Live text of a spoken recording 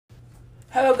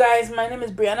Hello guys, my name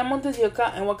is Brianna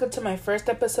Montesioca and welcome to my first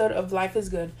episode of Life is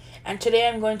Good. And today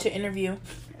I'm going to interview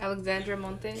Alexandra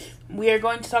Montes. We are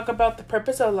going to talk about the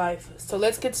purpose of life. So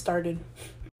let's get started.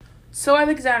 So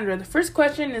Alexandra, the first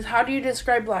question is, how do you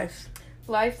describe life?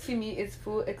 Life to me is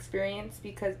full experience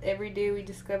because every day we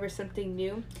discover something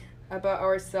new about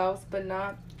ourselves, but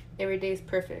not every day is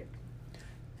perfect.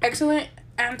 Excellent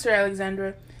answer,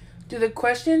 Alexandra. Do the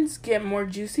questions get more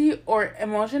juicy or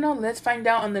emotional? Let's find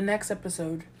out on the next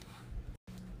episode.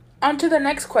 On to the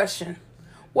next question.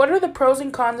 What are the pros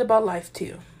and cons about life to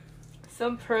you?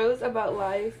 Some pros about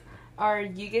life are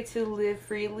you get to live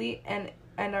freely and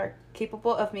are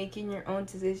capable of making your own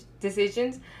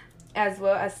decisions, as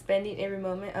well as spending every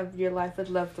moment of your life with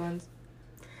loved ones.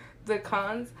 The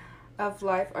cons of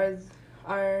life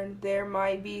are there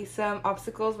might be some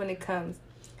obstacles when it comes.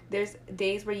 There's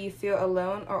days where you feel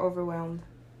alone or overwhelmed.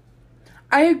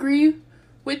 I agree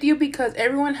with you because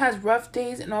everyone has rough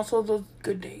days and also those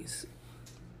good days.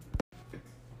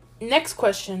 Next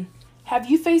question. Have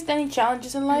you faced any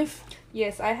challenges in life?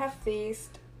 Yes, I have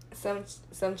faced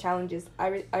some challenges.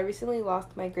 I recently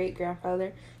lost my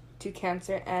great-grandfather to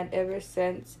cancer, and ever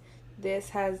since this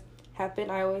has happened,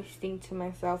 I always think to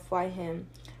myself, why him?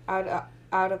 Out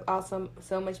of awesome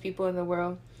so much people in the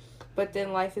world. But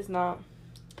then life is not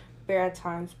fair at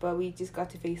times, but we just got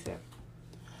to face it.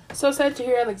 So sad to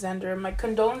hear, Alexandra. My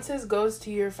condolences goes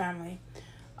to your family.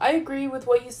 I agree with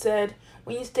what you said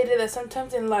when you stated that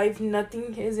sometimes in life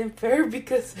nothing isn't fair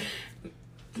because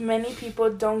many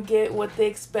people don't get what they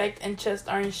expect and just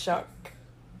are in shock.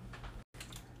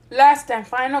 Last and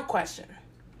final question.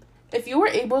 If you were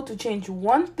able to change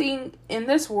one thing in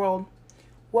this world,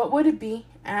 what would it be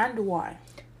and why?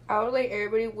 I would like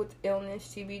everybody with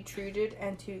illness to be treated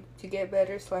and to get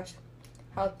better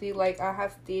 / healthy. Like I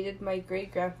have stated, my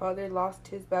great-grandfather lost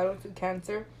his battle to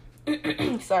cancer.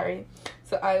 Sorry.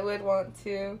 So I would want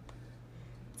to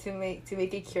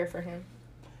make a cure for him.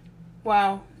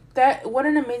 Wow. What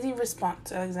an amazing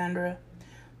response, Alexandra.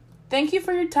 Thank you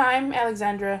for your time,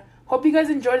 Alexandra. Hope you guys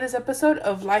enjoyed this episode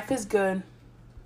of Life is Good.